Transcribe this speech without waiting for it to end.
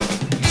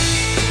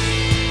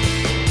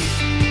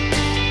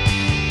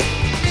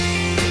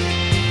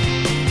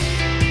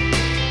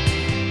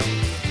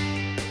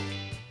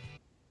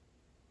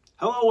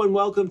and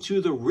welcome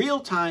to the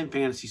Real Time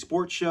Fantasy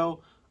Sports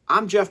Show.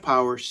 I'm Jeff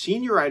Power,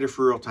 senior writer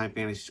for Real Time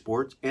Fantasy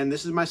Sports, and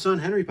this is my son,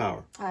 Henry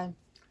Power. Hi.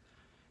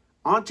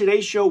 On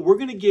today's show, we're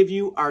going to give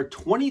you our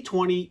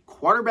 2020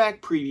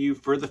 quarterback preview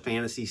for the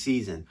fantasy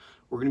season.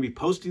 We're going to be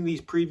posting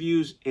these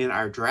previews in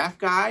our draft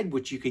guide,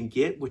 which you can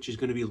get, which is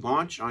going to be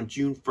launched on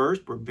June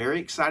 1st. We're very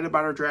excited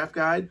about our draft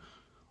guide.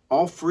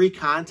 All free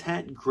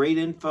content, great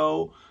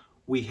info.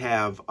 We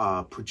have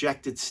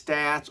projected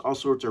stats, all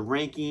sorts of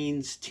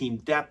rankings, team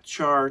depth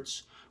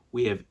charts.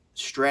 We have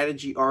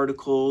strategy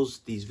articles.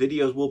 These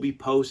videos will be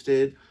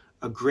posted.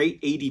 A great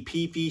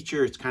ADP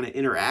feature. It's kind of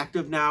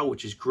interactive now,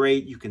 which is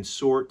great. You can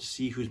sort to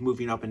see who's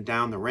moving up and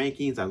down the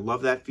rankings. I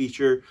love that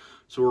feature.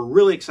 So we're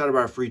really excited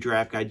about our free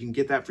draft guide. You can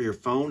get that for your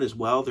phone as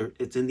well.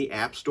 It's in the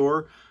App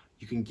Store.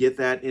 You can get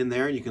that in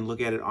there. You can look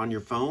at it on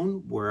your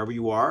phone wherever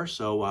you are.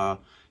 So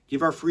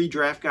give our free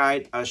draft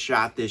guide a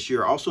shot this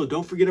year. Also,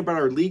 don't forget about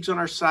our leagues on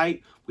our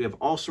site. We have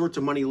all sorts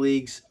of money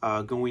leagues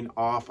going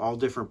off, all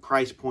different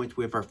price points.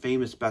 We have our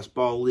famous best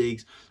ball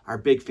leagues. Our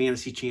big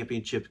fantasy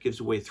championship gives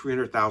away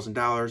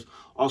 $300,000.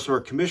 Also, our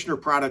commissioner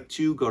product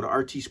too. Go to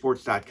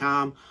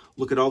rtsports.com.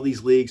 Look at all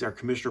these leagues. Our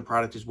commissioner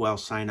product as well.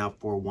 Sign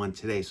up for one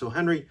today. So,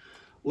 Henry,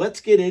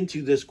 let's get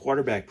into this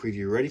quarterback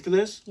preview. Ready for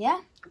this? Yeah.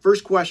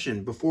 First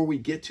question, before we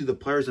get to the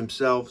players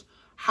themselves,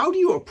 how do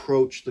you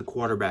approach the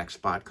quarterback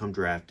spot come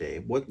draft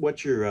day?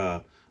 What's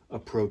your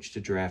approach to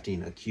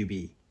drafting a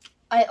QB?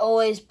 I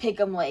always pick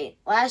him late.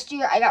 Last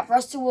year, I got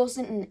Russell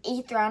Wilson in the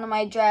 8th round of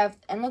my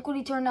draft, and look what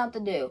he turned out to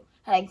do.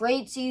 Had a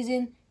great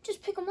season.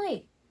 Just pick him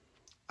late.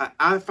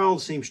 I follow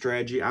the same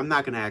strategy. I'm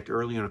not going to act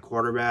early on a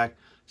quarterback,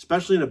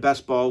 especially in a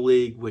best ball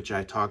league, which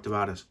I talked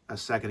about a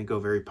second ago,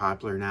 very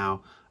popular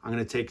now. I'm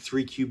going to take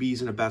 3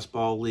 QBs in a best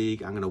ball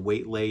league. I'm going to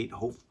wait late.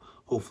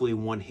 Hopefully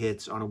one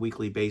hits on a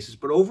weekly basis.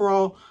 But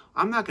overall,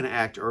 I'm not going to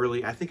act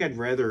early. I think I'd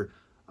rather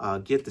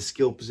get the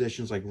skill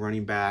positions like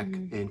running back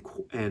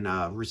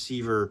and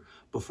receiver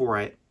before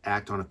I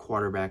act on a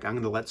quarterback. I'm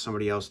going to let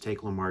somebody else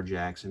take Lamar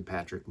Jackson,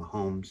 Patrick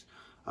Mahomes.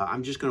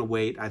 I'm just going to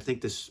wait. I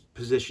think this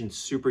position's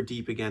super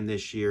deep again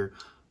this year.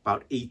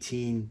 About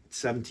 17,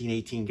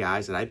 18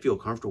 guys that I feel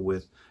comfortable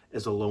with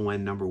as a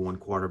low-end number 1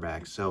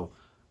 quarterback. So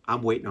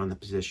I'm waiting on the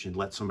position.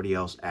 Let somebody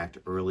else act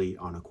early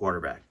on a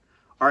quarterback.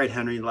 All right,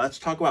 Henry, let's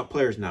talk about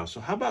players now. So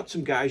how about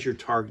some guys you're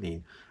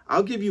targeting?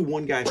 I'll give you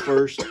one guy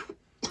first.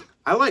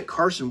 I like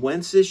Carson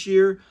Wentz this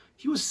year.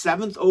 He was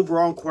 7th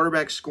overall in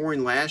quarterback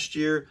scoring last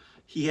year.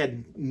 He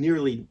had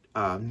nearly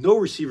no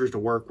receivers to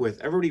work with.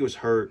 Everybody was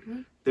hurt.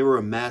 They were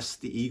a mess,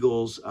 the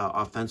Eagles,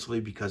 offensively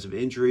because of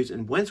injuries.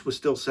 And Wentz was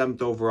still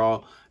 7th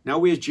overall. Now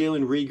we have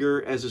Jalen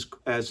Reagor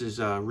as his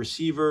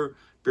receiver.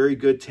 Very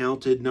good,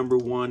 talented, number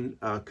 1.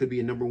 Could be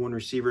a number 1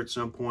 receiver at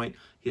some point.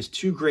 He has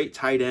 2 great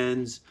tight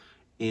ends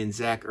in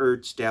Zach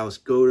Ertz, Dallas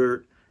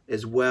Goedert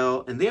as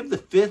well. And they have the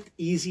 5th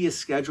easiest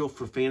schedule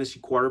for fantasy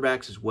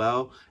quarterbacks as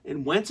well.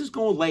 And Wentz is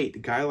going late. The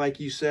guy, like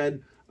you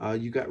said,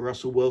 you got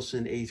Russell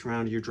Wilson, 8th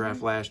round of your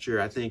draft last year.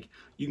 I think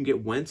you can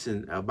get Wentz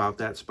in about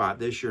that spot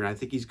this year. And I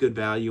think he's good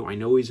value. I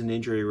know he's an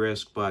injury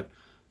risk, but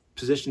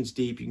position's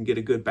deep. You can get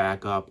a good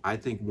backup. I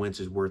think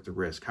Wentz is worth the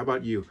risk. How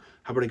about you?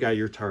 How about a guy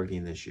you're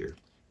targeting this year?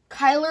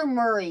 Kyler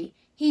Murray.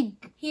 He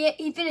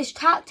finished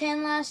top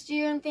 10 last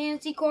year in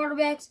fantasy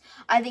quarterbacks.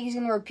 I think he's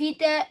going to repeat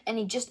that, and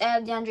he just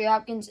added DeAndre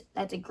Hopkins.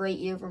 That's a great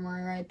year for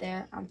Murray right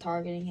there. I'm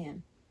targeting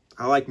him.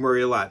 I like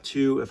Murray a lot,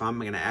 too. If I'm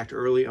going to act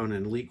early on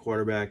an elite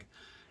quarterback,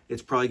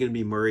 it's probably going to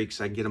be Murray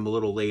because I can get him a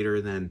little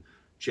later than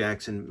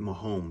Jackson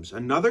Mahomes.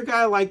 Another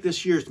guy I like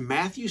this year is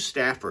Matthew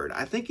Stafford.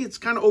 I think it's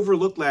kind of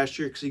overlooked last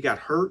year because he got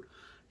hurt.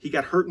 He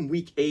got hurt in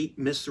week 8,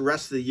 missed the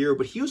rest of the year,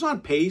 but he was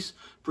on pace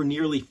for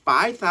nearly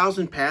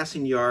 5,000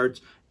 passing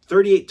yards,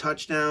 38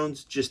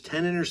 touchdowns, just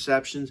 10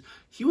 interceptions.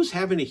 He was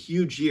having a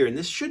huge year, and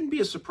this shouldn't be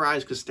a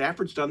surprise because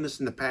Stafford's done this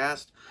in the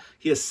past.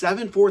 He has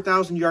 7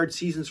 4,000-yard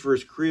seasons for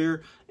his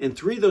career, and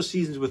 3 of those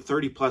seasons with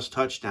 30-plus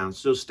touchdowns.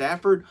 So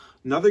Stafford,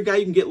 another guy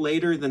you can get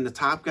later than the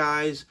top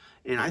guys,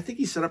 and I think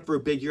he's set up for a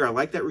big year. I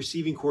like that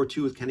receiving core,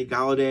 too, with Kenny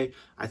Golladay.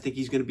 I think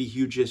he's going to be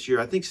huge this year.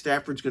 I think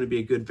Stafford's going to be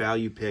a good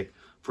value pick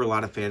for a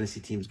lot of fantasy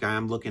teams, guy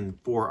I'm looking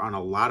for on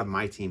a lot of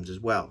my teams as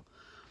well.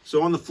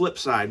 So on the flip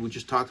side, we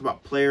just talked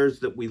about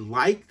players that we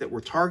like, that we're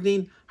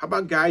targeting. How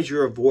about guys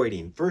you're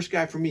avoiding? First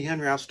guy for me,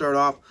 Henry, I'll start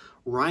off,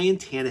 Ryan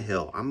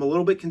Tannehill. I'm a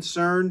little bit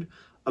concerned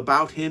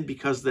about him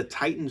because of the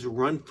Titans'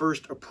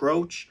 run-first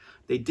approach.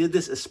 They did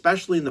this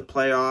especially in the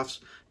playoffs.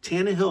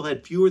 Tannehill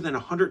had fewer than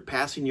 100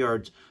 passing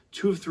yards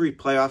 2 of 3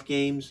 playoff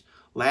games.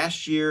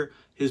 Last year,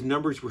 his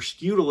numbers were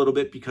skewed a little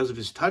bit because of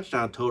his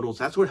touchdown totals.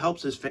 That's what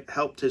helped his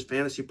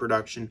fantasy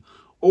production.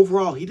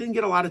 Overall, he didn't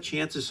get a lot of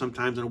chances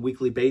sometimes on a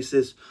weekly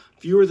basis.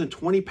 Fewer than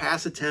 20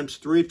 pass attempts,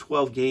 3 of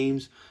 12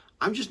 games.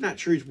 I'm just not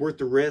sure he's worth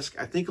the risk.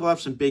 I think he'll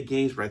have some big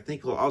games, but I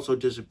think he'll also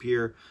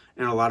disappear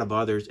in a lot of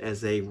others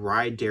as they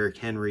ride Derrick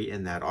Henry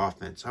in that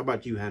offense. How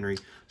about you, Henry?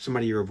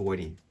 Somebody you're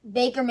avoiding?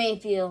 Baker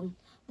Mayfield.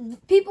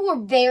 People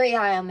were very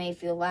high on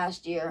Mayfield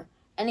last year,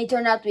 and he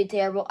turned out to be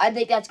terrible. I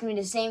think that's going to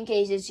be the same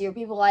case this year.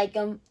 People like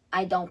him.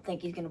 I don't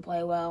think he's going to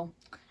play well.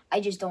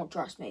 I just don't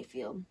trust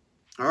Mayfield.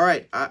 All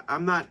right.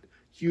 I'm not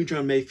huge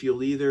on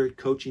Mayfield either.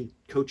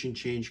 Coaching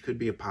change could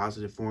be a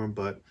positive for him,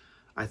 but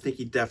I think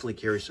he definitely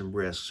carries some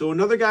risk. So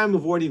another guy I'm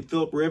avoiding,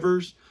 Phillip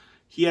Rivers.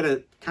 He had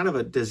a kind of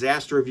a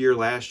disaster of year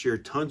last year.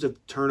 Tons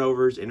of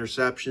turnovers,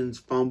 interceptions,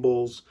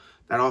 fumbles.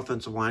 That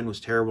offensive line was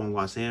terrible in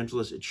Los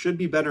Angeles. It should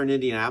be better in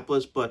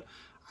Indianapolis, but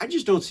I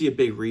just don't see a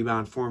big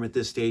rebound for him at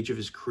this stage of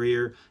his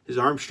career. His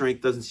arm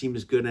strength doesn't seem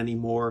as good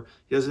anymore.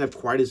 He doesn't have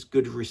quite as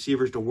good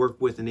receivers to work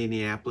with in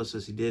Indianapolis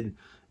as he did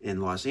in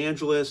Los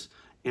Angeles.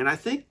 And I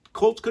think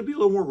Colts could be a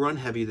little more run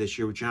heavy this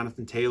year with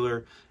Jonathan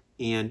Taylor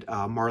and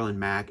Marlon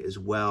Mack as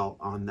well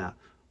on the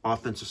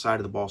offensive side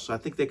of the ball. So I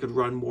think they could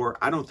run more.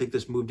 I don't think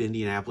this move to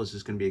Indianapolis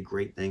is going to be a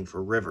great thing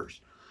for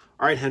Rivers.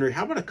 All right, Henry,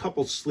 how about a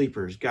couple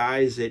sleepers,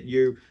 guys that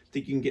you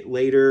think you can get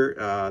later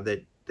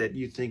that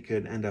you think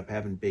could end up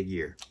having a big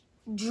year?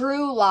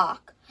 Drew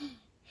Lock.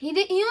 He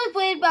only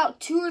played about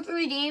 2 or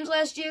 3 games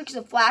last year because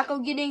of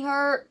Flacco getting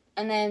hurt,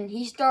 and then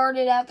he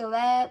started after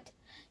that.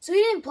 So he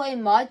didn't play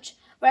much.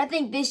 But I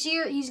think this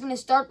year, he's going to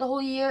start the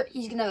whole year.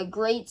 He's going to have a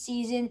great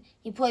season.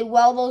 He played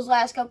well those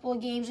last couple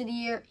of games of the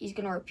year. He's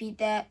going to repeat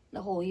that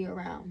the whole year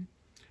round.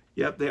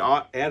 Yep, they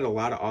added a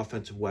lot of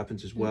offensive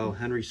weapons as well.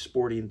 Mm-hmm. Henry's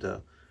sporting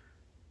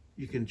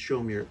you can show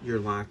him your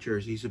Lock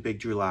jersey. He's a big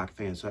Drew Lock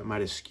fan, so it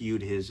might have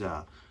skewed his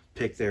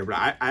pick there. But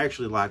I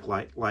actually like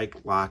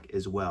Lock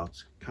as well.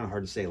 It's kind of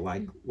hard to say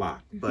like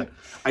Lock, but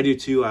I do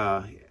too.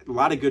 A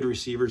lot of good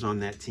receivers on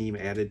that team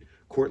added.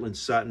 Cortland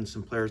Sutton,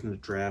 some players in the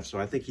draft, so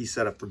I think he's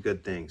set up for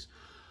good things.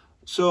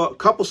 So a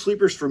couple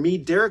sleepers for me.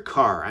 Derek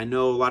Carr. I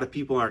know a lot of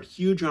people aren't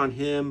huge on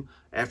him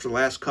after the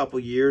last couple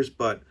years,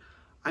 but,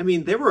 I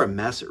mean, they were a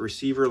mess at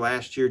receiver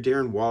last year.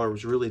 Darren Waller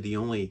was really the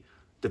only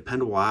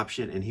dependable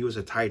option, and he was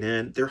a tight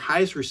end. Their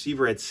highest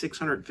receiver had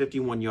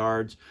 651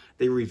 yards.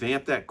 They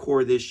revamped that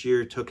core this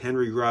year, took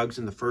Henry Ruggs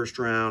in the first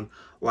round.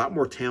 A lot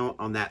more talent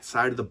on that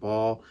side of the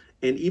ball.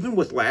 And even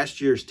with last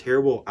year's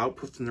terrible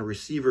output from the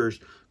receivers,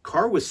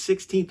 Carr was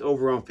 16th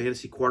overall in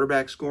fantasy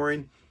quarterback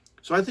scoring.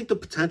 So I think the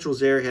potential is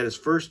there. He had his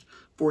first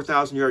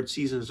 4,000-yard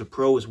season as a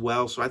pro as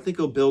well. So I think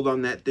he'll build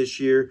on that this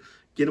year,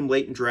 get him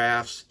late in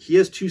drafts. He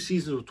has 2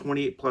 seasons with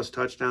 28-plus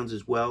touchdowns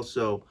as well.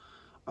 So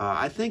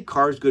I think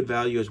Carr's good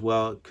value as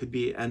well. It could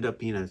end up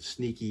being a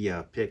sneaky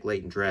pick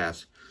late in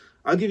drafts.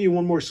 I'll give you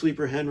one more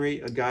sleeper,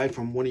 Henry, a guy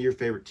from one of your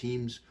favorite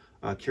teams,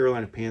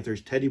 Carolina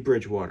Panthers, Teddy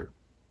Bridgewater.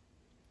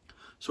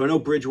 So I know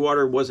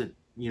Bridgewater wasn't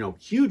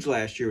huge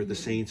last year with the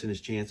Saints and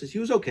his chances. He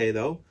was okay,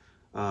 though.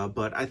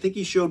 But I think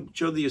he showed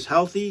that he was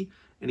healthy,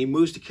 and he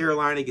moves to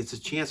Carolina, gets a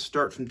chance to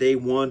start from day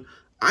one.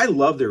 I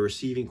love their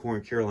receiving core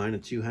in Carolina,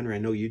 too, Henry. I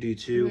know you do,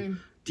 too. Mm-hmm.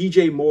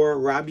 DJ Moore,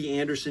 Robbie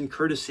Anderson,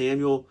 Curtis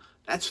Samuel.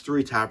 That's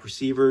 3 top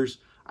receivers.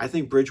 I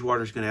think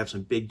Bridgewater's going to have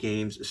some big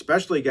games,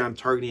 especially a guy I'm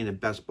targeting in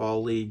best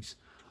ball leagues.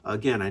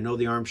 Again, I know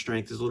the arm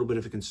strength is a little bit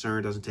of a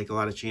concern. Doesn't take a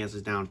lot of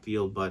chances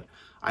downfield, but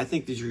I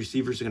think these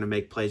receivers are going to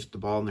make plays with the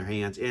ball in their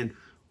hands. And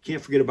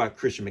can't forget about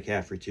Christian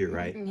McCaffrey, too,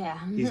 right? Yeah.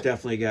 He's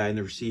definitely a guy in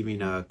the receiving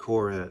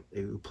core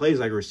who plays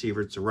like a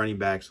receiver. It's a running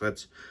back, so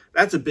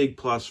that's a big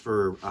plus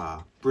for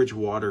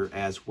Bridgewater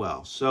as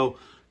well. So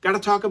got to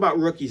talk about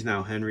rookies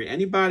now, Henry.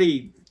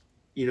 Anybody,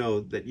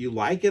 that you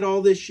like at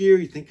all this year,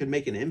 you think could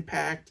make an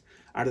impact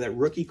out of that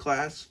rookie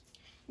class?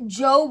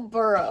 Joe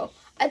Burrow.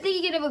 I think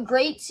he could have a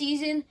great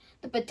season.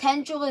 The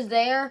potential is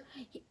there.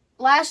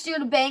 Last year,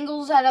 the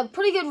Bengals had a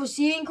pretty good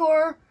receiving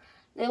core.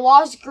 They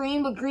lost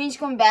Green, but Green's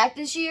coming back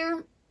this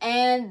year.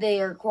 And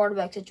their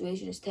quarterback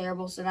situation is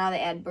terrible, so now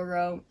they add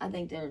Burrow. I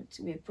think it's going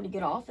to be a pretty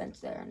good offense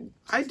there.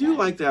 I do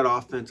like that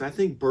offense. I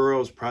think Burrow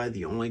is probably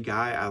the only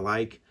guy I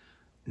like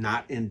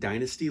not in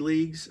dynasty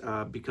leagues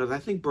because I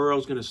think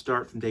Burrow's going to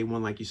start from day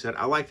one, like you said.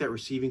 I like that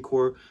receiving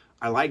core.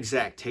 I like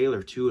Zach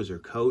Taylor, too, as their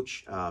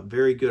coach.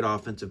 Very good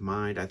offensive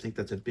mind. I think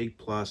that's a big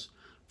plus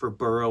for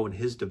Burrow and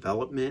his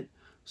development.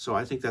 So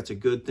I think that's a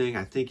good thing.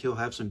 I think he'll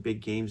have some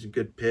big games, a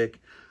good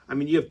pick. I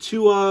mean, you have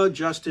Tua,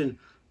 Justin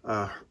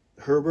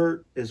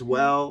Herbert as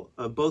well,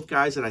 both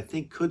guys that I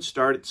think could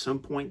start at some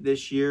point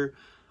this year.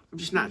 I'm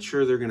just not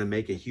sure they're going to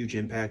make a huge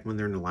impact when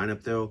they're in the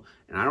lineup, though,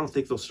 and I don't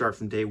think they'll start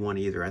from day one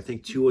either. I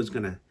think Tua's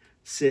going to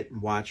sit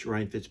and watch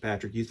Ryan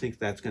Fitzpatrick. You think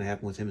that's going to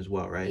happen with him as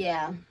well, right?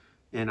 Yeah.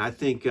 And I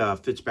think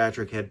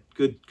Fitzpatrick had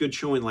good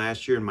showing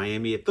last year in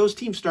Miami. If those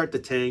teams start to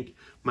tank,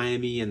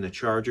 Miami and the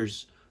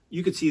Chargers,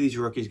 you could see these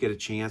rookies get a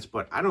chance,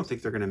 but I don't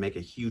think they're going to make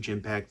a huge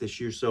impact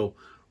this year. So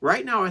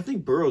right now, I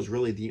think Burrow's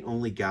really the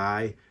only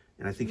guy.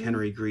 And I think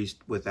Henry agrees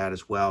with that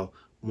as well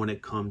when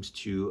it comes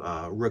to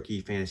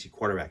rookie fantasy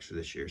quarterbacks for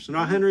this year. So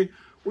now, Henry,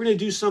 we're going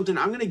to do something.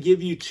 I'm going to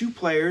give you 2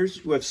 players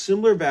who have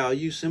similar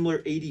value, similar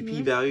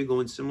ADP value,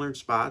 going similar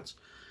spots.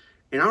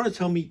 And I want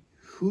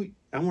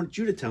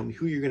you to tell me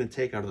who you're going to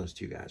take out of those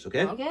 2 guys,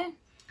 okay? Okay.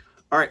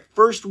 All right,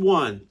 first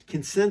one,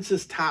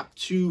 consensus top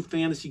 2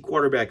 fantasy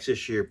quarterbacks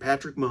this year,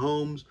 Patrick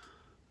Mahomes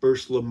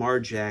versus Lamar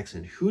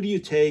Jackson. Who do you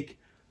take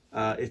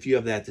if you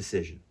have that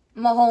decision?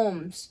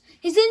 Mahomes.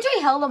 His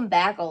injury held him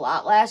back a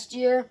lot last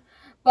year,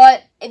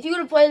 but if he would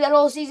have played that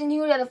whole season, he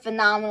would have had a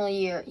phenomenal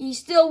year. He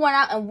still went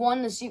out and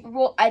won the Super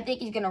Bowl. I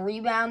think he's going to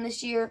rebound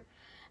this year.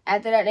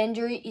 After that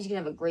injury, he's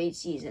going to have a great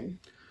season.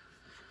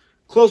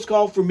 Close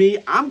call for me.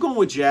 I'm going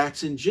with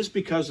Jackson just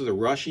because of the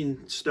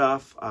rushing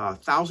stuff.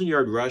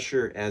 1,000-yard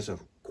rusher as a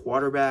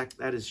quarterback,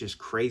 that is just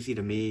crazy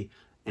to me.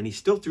 And he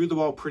still threw the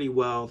ball pretty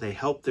well. They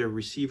helped their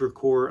receiver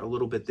core a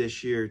little bit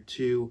this year,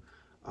 too,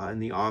 in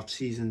the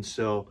offseason.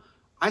 So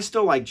I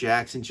still like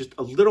Jackson just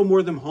a little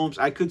more than Mahomes.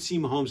 I could see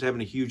Mahomes having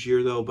a huge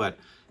year, though, but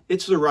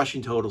it's the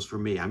rushing totals for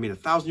me. I mean, a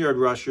 1,000-yard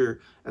rusher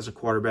as a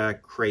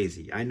quarterback,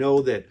 crazy. I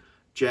know that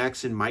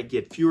Jackson might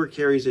get fewer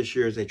carries this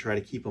year as they try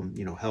to keep him,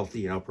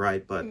 healthy and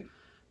upright, but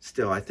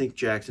still, I think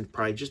Jackson's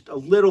probably just a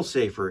little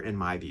safer in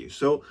my view.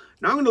 So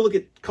now I'm going to look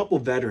at a couple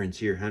veterans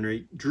here,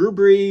 Henry. Drew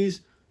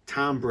Brees,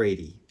 Tom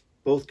Brady.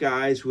 Both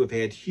guys who have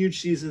had huge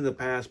seasons in the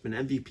past, been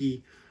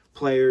MVP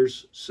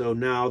players. So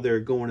now they're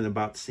going in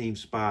about the same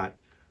spot.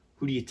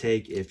 Who do you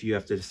take if you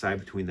have to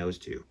decide between those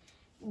two?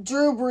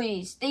 Drew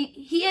Brees.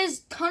 He has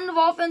a ton of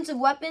offensive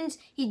weapons.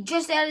 He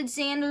just added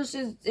Sanders.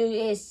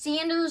 He has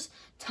Sanders,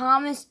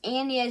 Thomas,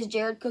 and he has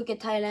Jared Cook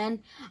at tight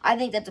end. I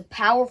think that's a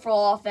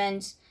powerful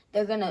offense.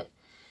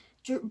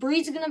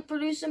 Brees is going to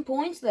produce some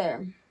points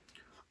there.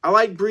 I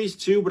like Brees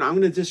too, but I'm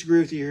going to disagree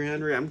with you here,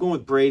 Henry. I'm going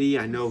with Brady.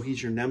 I know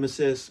he's your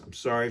nemesis. I'm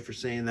sorry for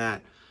saying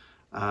that.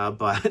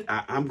 But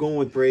I'm going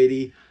with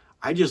Brady.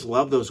 I just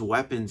love those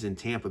weapons in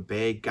Tampa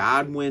Bay.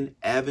 Godwin,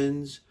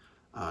 Evans,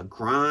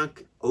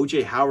 Gronk,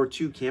 O.J. Howard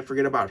too. Can't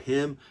forget about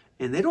him.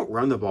 And they don't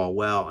run the ball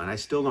well, and I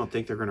still don't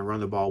think they're going to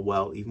run the ball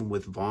well, even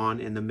with Vaughn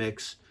in the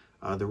mix,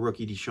 the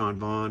rookie Deshaun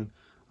Vaughn.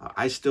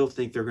 I still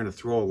think they're going to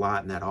throw a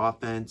lot in that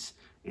offense.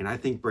 And I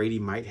think Brady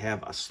might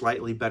have a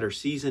slightly better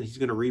season. He's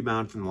going to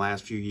rebound from the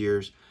last few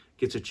years,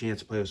 gets a chance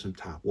to play with some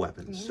top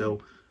weapons. Yeah. So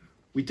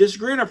we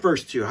disagree on our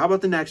first two. How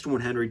about the next one,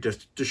 Henry?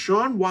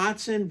 Deshaun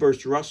Watson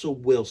versus Russell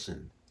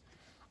Wilson.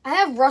 I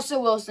have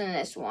Russell Wilson in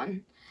this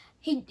one.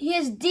 He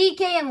has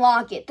DK and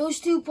Lockett. Those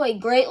two played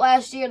great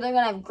last year. They're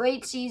going to have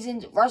great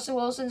seasons. Russell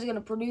Wilson's going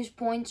to produce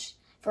points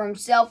for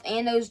himself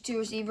and those two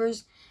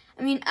receivers.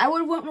 I mean, I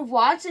would have went with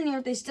Watson here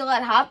if they still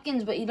had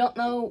Hopkins, but you don't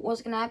know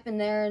what's going to happen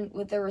there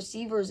with their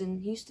receivers in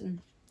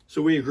Houston.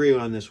 So we agree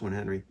on this one,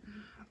 Henry.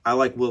 I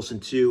like Wilson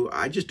too.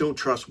 I just don't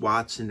trust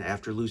Watson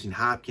after losing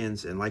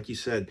Hopkins. And like you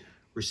said,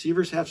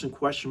 receivers have some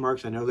question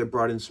marks. I know they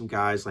brought in some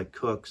guys like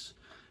Cooks,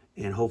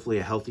 and hopefully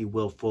a healthy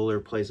Will Fuller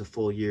plays a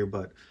full year.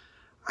 But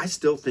I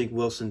still think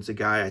Wilson's a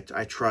guy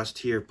I trust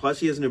here.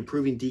 Plus, he has an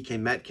improving DK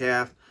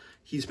Metcalf.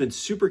 He's been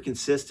super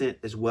consistent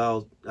as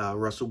well,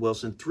 Russell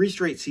Wilson. 3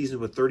 straight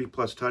seasons with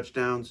 30-plus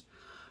touchdowns.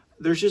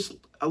 There's just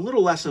a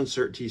little less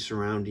uncertainty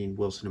surrounding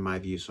Wilson in my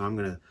view, so I'm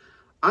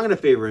gonna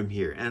favor him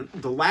here. And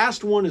the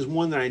last one is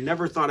one that I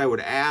never thought I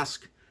would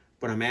ask,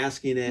 but I'm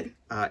asking it.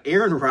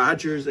 Aaron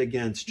Rodgers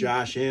against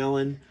Josh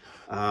Allen.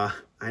 I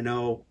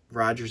know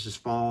Rodgers has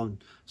fallen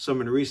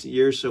some in recent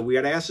years, so we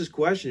got to ask this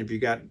question. If you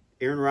got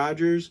Aaron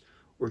Rodgers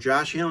or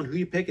Josh Allen, who are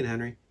you picking,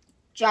 Henry?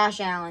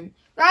 Josh Allen.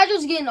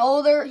 Rodgers getting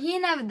older. He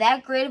didn't have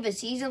that great of a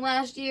season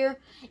last year.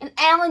 And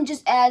Allen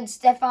just adds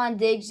Stephon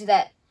Diggs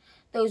to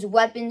those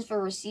weapons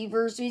for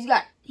receivers. So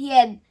he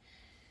had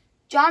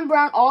John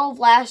Brown all of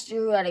last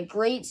year who had a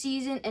great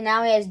season, and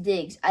now he has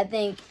Diggs. I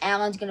think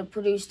Allen's going to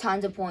produce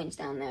tons of points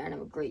down there and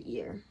have a great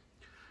year.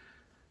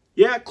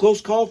 Yeah,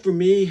 close call for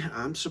me.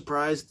 I'm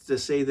surprised to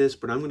say this,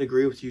 but I'm going to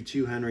agree with you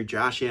too, Henry.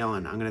 Josh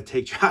Allen. I'm going to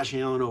take Josh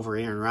Allen over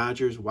Aaron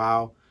Rodgers.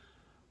 Wow.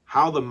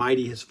 How the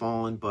mighty has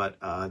fallen, but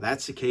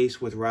that's the case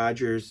with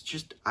Rodgers.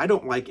 Just, I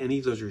don't like any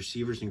of those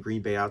receivers in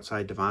Green Bay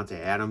outside Devontae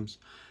Adams,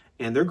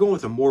 and they're going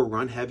with a more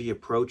run-heavy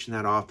approach in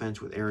that offense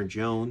with Aaron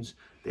Jones.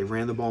 They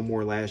ran the ball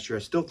more last year.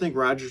 I still think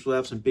Rodgers will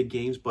have some big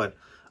games, but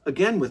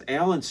again, with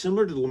Allen,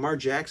 similar to Lamar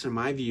Jackson, in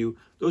my view,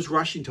 those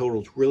rushing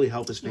totals really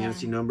help his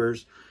fantasy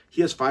numbers.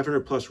 He has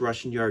 500-plus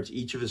rushing yards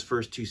each of his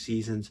first 2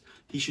 seasons.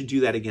 He should do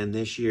that again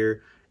this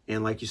year,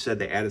 and like you said,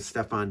 they added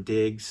Stephon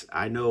Diggs.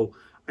 I know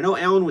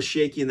Allen was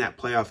shaky in that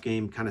playoff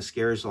game, kind of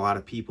scares a lot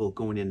of people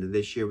going into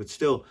this year, but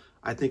still,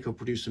 I think he'll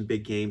produce some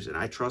big games, and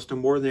I trust him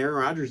more than Aaron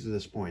Rodgers at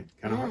this point.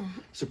 Kind of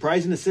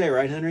surprising to say,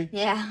 right, Henry?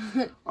 Yeah.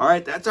 All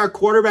right, that's our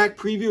quarterback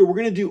preview. We're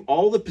going to do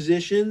all the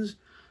positions,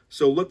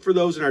 so look for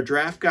those in our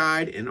draft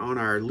guide and on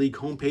our league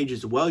homepage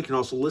as well. You can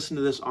also listen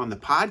to this on the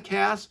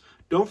podcast.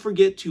 Don't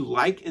forget to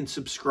like and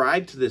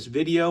subscribe to this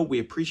video. We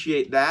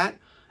appreciate that,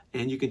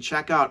 and you can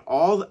check out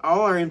all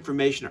our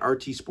information at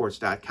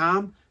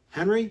rtsports.com.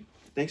 Henry,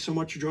 thanks so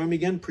much for joining me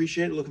again.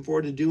 Appreciate it. Looking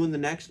forward to doing the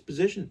next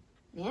position.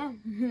 Yeah.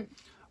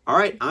 All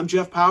right, I'm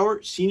Jeff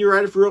Power, senior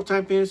writer for Real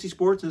Time Fantasy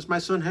Sports, and it's my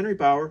son, Henry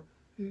Power.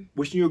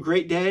 Wishing you a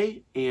great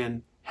day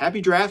and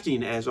happy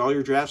drafting as all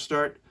your drafts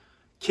start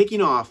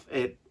kicking off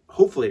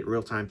hopefully at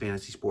Real Time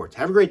Fantasy Sports.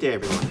 Have a great day,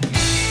 everyone.